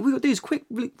shuffled already. All we've got to do is quick,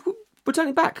 return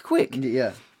it back, quick.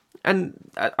 Yeah. And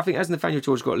I think as Nathaniel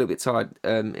George got a little bit tired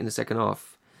in the second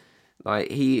half,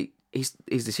 his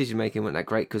decision making wasn't that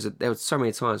great because there were so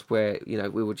many times where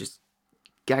we were just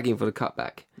gagging for the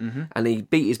cutback, and he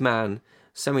beat his man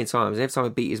so many times. And every time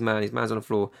he beat his man's on the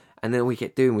floor, and then all he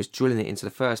kept doing was drilling it into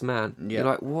the first man. Yeah. You're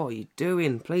like, "What are you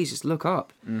doing? Please just look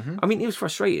up." I mean, it was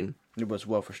frustrating. It was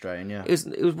well frustrating. Yeah, it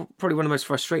was probably one of the most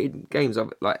frustrating games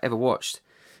I've ever watched,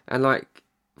 and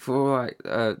for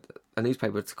a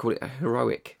newspaper to call it a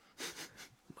heroic.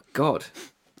 God,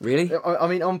 really? I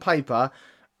mean, on paper,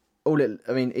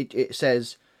 it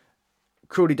says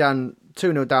Crawley down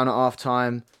 2-0 down at half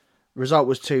time. Result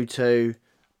was 2-2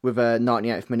 with a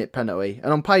 98th minute penalty.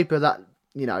 And on paper, that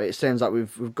it seems like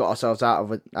we've got ourselves out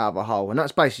of a hole, and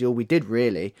that's basically all we did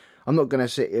really. I'm not going to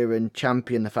sit here and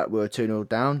champion the fact we were 2-0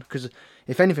 down because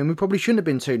if anything, we probably shouldn't have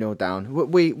been 2-0 down.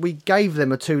 We gave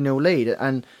them a 2-0 lead,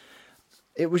 and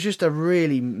it was just a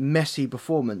really messy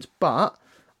performance. But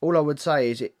all I would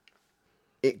say is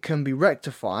it can be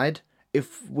rectified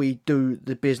if we do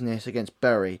the business against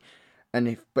Bury.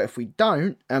 But if we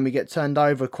don't, and we get turned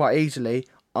over quite easily,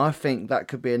 I think that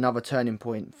could be another turning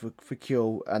point for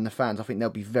Kuhl and the fans. I think they'll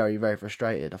be very, very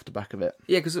frustrated off the back of it.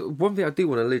 Yeah, because one thing I do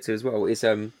want to allude to as well is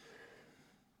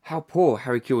how poor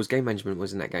Harry Kuhl's game management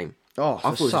was in that game. Oh,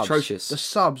 I thought it was atrocious. The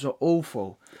subs are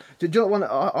awful. Do you know what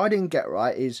one I didn't get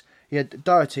right is he had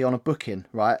Doherty on a booking,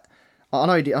 right? I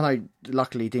know.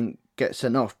 Luckily, he didn't get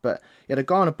sent off, but he had a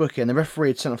guy on a booking, and the referee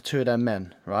had sent off 2 of their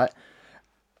men, right?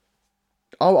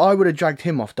 I would have dragged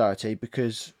him off Doherty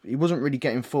because he wasn't really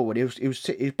getting forward. He was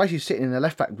basically sitting in the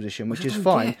left back position, which is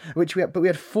fine. But we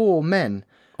had 4 men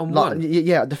on one.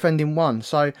 Yeah, defending one.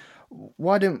 So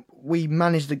why didn't we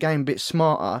manage the game a bit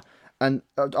smarter? And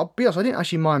I'll be honest, I didn't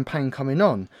actually mind Payne coming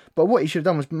on, but what he should have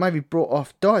done was maybe brought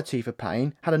off Doherty for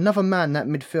Payne, had another man in that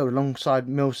midfield alongside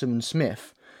Milsom and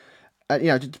Smith, for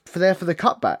the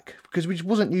cutback, because we just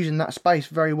wasn't using that space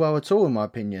very well at all, in my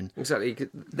opinion. Exactly.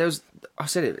 I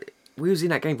said it. We was in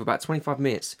that game for about 25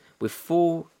 minutes with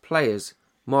 4 players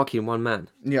marking one man.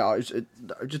 Yeah, I just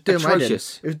didn't.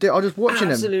 Atrocious. I was just watching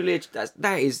Absolutely,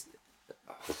 that is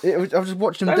I was just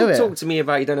watching them Don't do it. talk to me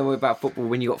about you don't know about football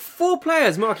when you got 4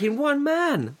 players marking 1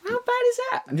 man. How bad is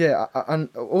that? Yeah, and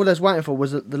all I was waiting for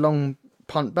was the long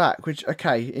punt back, which,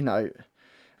 okay, you know,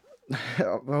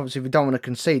 obviously we don't want to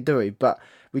concede, do we? But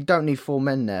we don't need 4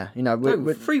 men there. You know,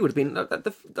 3 would have been,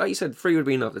 like you said, 3 would have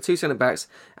been enough. The 2 centre backs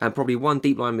and probably 1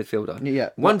 deep line midfielder. Yeah,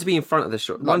 one to be in front of the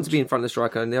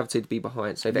striker, and the other 2 to be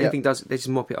behind. So if anything does, they just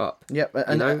mop it up. Yep,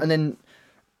 and then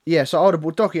yeah. So I would have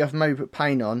brought Docky off, and maybe put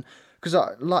Payne on because,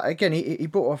 like again, he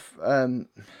brought off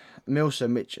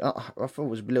Milson, which I thought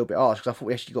was a little bit harsh because I thought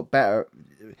we actually got better.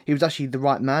 He was actually the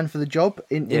right man for the job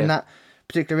in that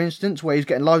particular instance where he's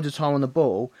getting loads of time on the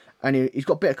ball. And he's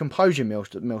got a bit of composure,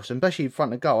 Milson, especially in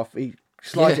front of goal. He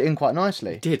slides it in quite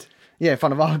nicely. He did. Yeah, in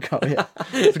front of our goal, yeah.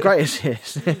 It's a great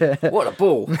assist. What a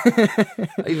ball.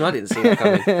 Even I didn't see that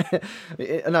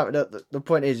coming. No, the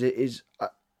point is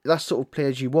that's sort of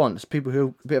players you want. It's people who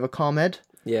are a bit of a calm head.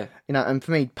 Yeah. You know, and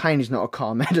for me, Payne is not a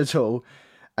calm head at all.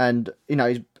 And, you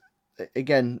know,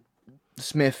 again,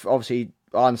 Smith, obviously,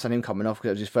 I understand him coming off because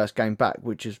it was his first game back,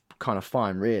 which is kind of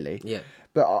fine, really. Yeah.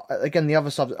 But again, the other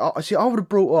side, I would have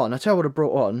brought on,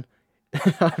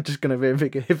 I'm just going to be a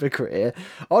big hypocrite here.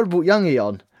 I would have brought Youngie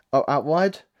on out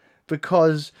wide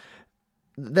because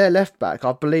their left back,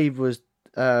 I believe, was,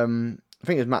 I think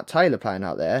it was Matt Taylor playing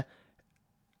out there.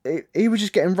 He was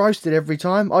just getting roasted every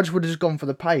time. I just would have just gone for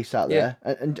the pace out there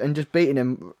and just beating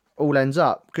him all ends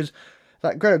up because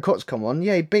like Gregor Kott's come on,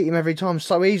 he beat him every time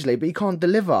so easily, but he can't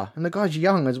deliver. And the guy's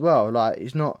young as well, like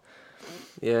he's not.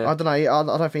 Yeah, I don't know.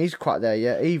 I don't think he's quite there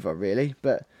yet either, really.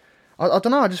 But I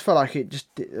don't know. I just felt like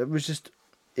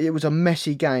it was a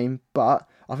messy game. But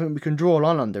I think we can draw a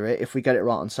line under it if we get it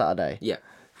right on Saturday. Yeah.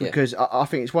 Because I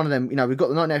think it's one of them. You know, we've got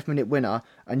the 98th minute winner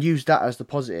and use that as the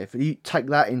positive. You take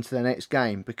that into the next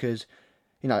game because,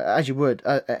 you know, as you would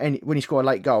when you score a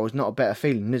late goal, it's not a better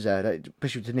feeling, is there?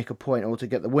 Especially to nick a point or to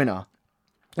get the winner.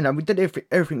 You know, we did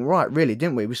everything right, really,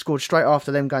 didn't we? We scored straight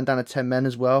after them going down to 10 men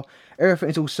as well.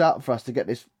 Everything's all set up for us to get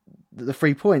the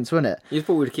 3 points, wasn't it? You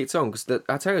thought we'd have kicked on because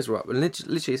our tails were up. And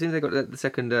literally, as soon as they got the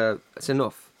second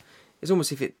send-off, it's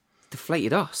almost as if it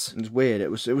deflated us. It was weird.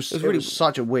 It was really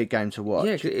such a weird game to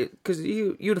watch. Yeah, because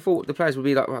you'd have thought the players would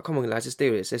be like, right, come on, lads, let's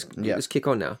do this. Let's kick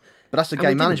on now. But that's the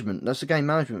game management. That's the game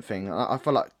management thing. I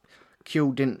feel like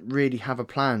Kuehl didn't really have a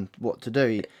plan what to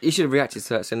do. He should have reacted to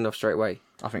that sending-off straight away.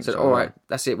 I think so. All right,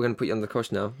 that's it. We're going to put you on the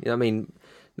cosh now. You know what I mean?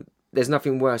 There's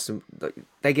nothing worse than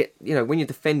they get. You know, when you're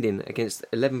defending against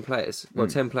 11 players,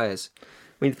 10 players,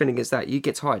 when you're defending against that, you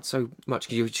get tired so much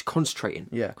because you're just concentrating.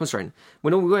 Yeah, concentrating.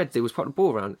 When all we had to do was put the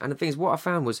ball around, and the thing is, what I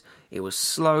found was it was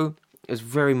slow, it was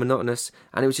very monotonous,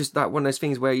 and it was just like one of those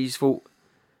things where you just thought,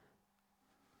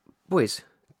 boys,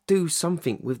 do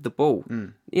something with the ball.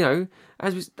 You know,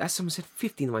 as someone said,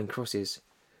 59 crosses.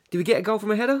 Did we get a goal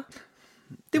from a header?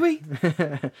 Did we?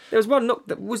 There was one knock.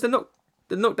 That was the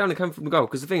knockdown that came from the goal.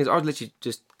 Because the thing is, I was literally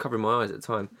just covering my eyes at the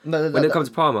time. When it comes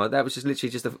to Palmer, that was just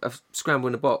literally just a scramble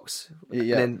in the box,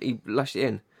 and then he lashed it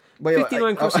in.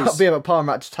 59 crosses. I'll be able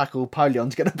Palmer had to tackle Polion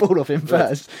to get the ball off him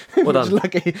first. Well done.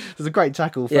 Lucky. It was a great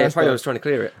tackle. Yeah, Polion was trying to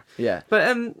clear it. Yeah,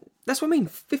 but that's what I mean.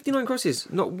 59 crosses,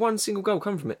 not one single goal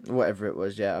come from it. Whatever it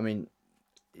was, yeah. I mean,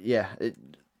 yeah,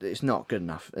 it's not good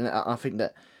enough, and I think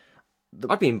that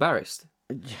I'd be embarrassed.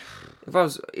 If I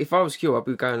was Kuehl, I'd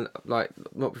be going like,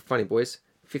 not funny, boys.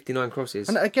 59 crosses.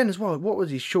 And again, as well, what was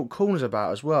these short corners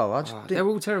about as well? They were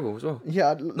all terrible as well.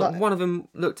 Yeah, not one of them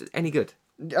looked any good.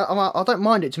 I don't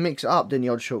mind it to mix it up, doing the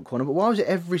odd short corner, but why was it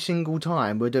every single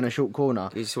time we're doing a short corner?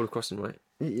 You saw the crossing, right?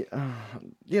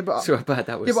 Yeah, but see how bad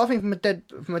that was. Yeah, but I think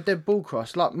from a dead ball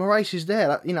cross, like Moraes is there.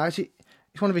 Like, you know, it's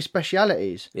one of his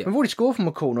specialities. Yeah. We've already scored from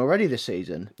a corner already this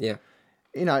season. Yeah.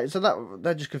 You know, so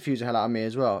that just confused the hell out of me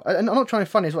as well. And I'm not trying to be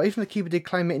funny as well. Even if the keeper did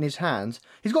claim it in his hands,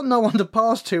 he's got no one to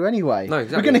pass to anyway. No,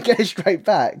 exactly. We're going to get it straight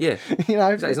back. Yeah, you know,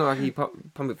 exactly. It's not like he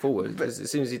pump it forward because as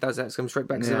soon as he does that, it's come straight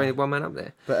back because there's only one man up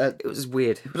there. But it was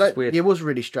weird. It was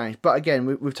really strange. But again,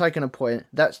 we've taken a point.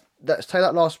 Let's take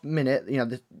that last minute. You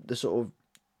know, the sort of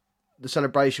the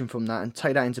celebration from that, and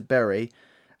take that into Bury,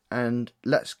 and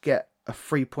let's get a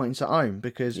 3 points at home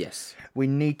because we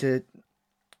need to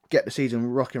get the season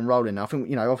rock and rolling. I think,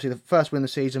 you know, obviously the first win of the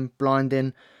season,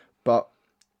 blinding, but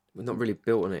we're not really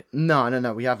built on it.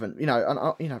 No, we haven't. You know,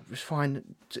 and you know, it's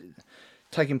fine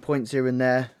taking points here and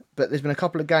there, but there's been a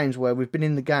couple of games where we've been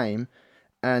in the game,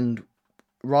 and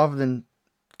rather than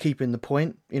keeping the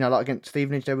point, you know, like against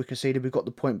Stevenage, there we conceded, we got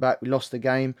the point back, we lost the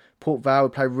game. Port Vale, we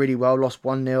played really well, lost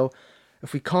 1-0.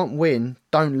 If we can't win,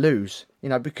 don't lose. You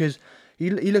know, because you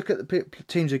look at the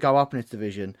teams who go up in this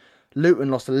division.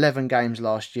 Luton lost 11 games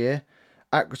last year.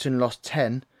 Accrington lost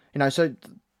 10. You know, so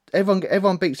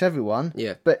everyone beats everyone.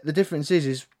 Yeah. But the difference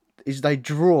is is they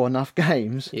draw enough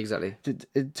games Exactly.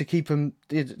 to keep them,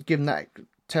 give them that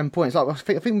 10 points. Like I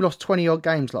think we lost 20 odd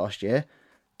games last year,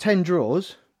 10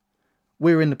 draws,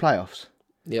 we were in the playoffs.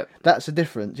 Yep. That's the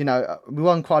difference. You know, we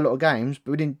won quite a lot of games,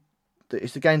 but we didn't.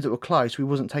 It's the games that were close we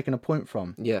wasn't taking a point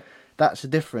from. Yeah. That's the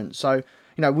difference. So,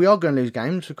 you know, we are going to lose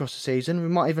games across the season. We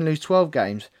might even lose 12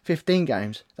 games, 15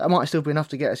 games. That might still be enough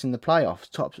to get us in the playoffs,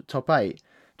 top 8.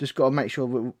 Just got to make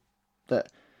sure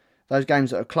that those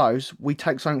games that are close, we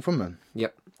take something from them.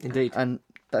 Yep, indeed. And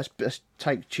let's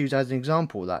take Tuesday as an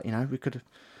example of that. You know, we could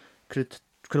have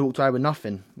walked away with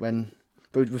nothing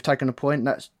but we've taken a point.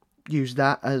 Let's use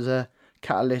that as a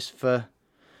catalyst for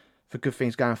good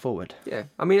things going forward. Yeah,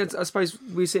 I mean, I suppose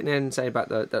we were sitting there and saying about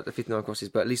the 59 crosses,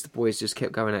 but at least the boys just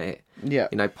kept going at it. Yeah.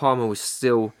 You know, Palmer was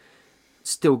still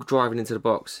driving into the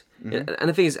box. Mm-hmm. And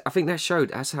the thing is, I think that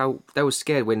showed that's how they were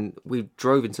scared when we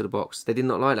drove into the box. They did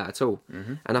not like that at all.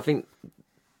 Mm-hmm. And I think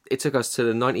it took us to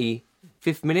the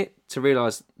 95th minute to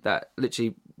realise that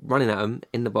literally running at them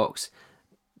in the box,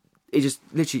 it just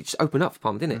literally opened up for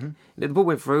Palmer, didn't it? Mm-hmm. The ball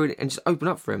went through and just opened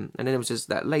up for him. And then it was just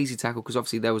that lazy tackle because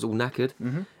obviously they was all knackered.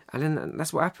 Mm-hmm. And then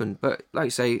that's what happened. But like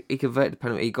you say, he converted the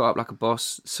penalty, he got up like a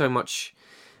boss. So much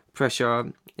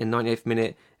pressure in 98th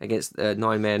minute against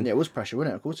 9 men. Yeah, it was pressure,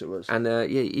 wasn't it? Of course it was. And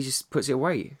he just puts it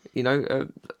away. You know,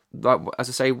 like as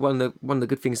I say, one of the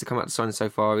good things to come out of the signing so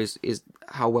far is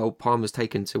how well Palmer's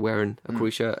taken to wearing a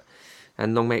Crewe shirt.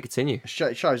 And long may it continue. It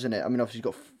shows, isn't it? I mean, obviously he's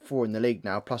got 4 in the league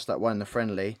now, plus that one in the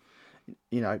friendly.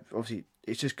 You know, obviously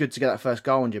it's just good to get that first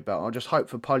goal under your belt. I just hope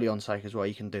for Polyon's sake as well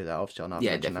you can do that. Obviously I know I've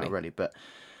mentioned that already, but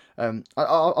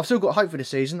I've still got hope for this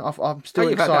season. I'm still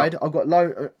excited. I've got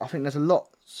I think there's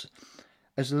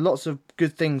lots of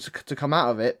good things to come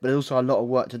out of it, but there's also a lot of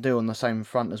work to do on the same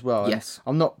front as well. Yes.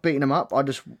 And I'm not beating them up. I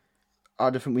just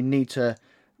think we need to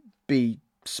be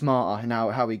smarter in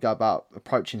how we go about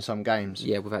approaching some games.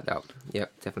 Yeah, without doubt. Yeah,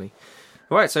 definitely.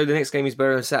 All right, so the next game is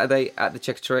Bury on Saturday at the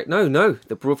Checkatrade. No,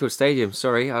 the Broadfield Stadium.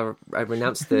 Sorry, I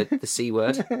renounced the C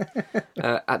word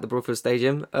at the Broadfield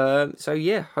Stadium. So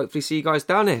yeah, hopefully see you guys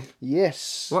down there.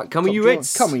 Yes. Right, come with you,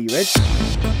 Redz. Come with you,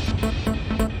 Redz.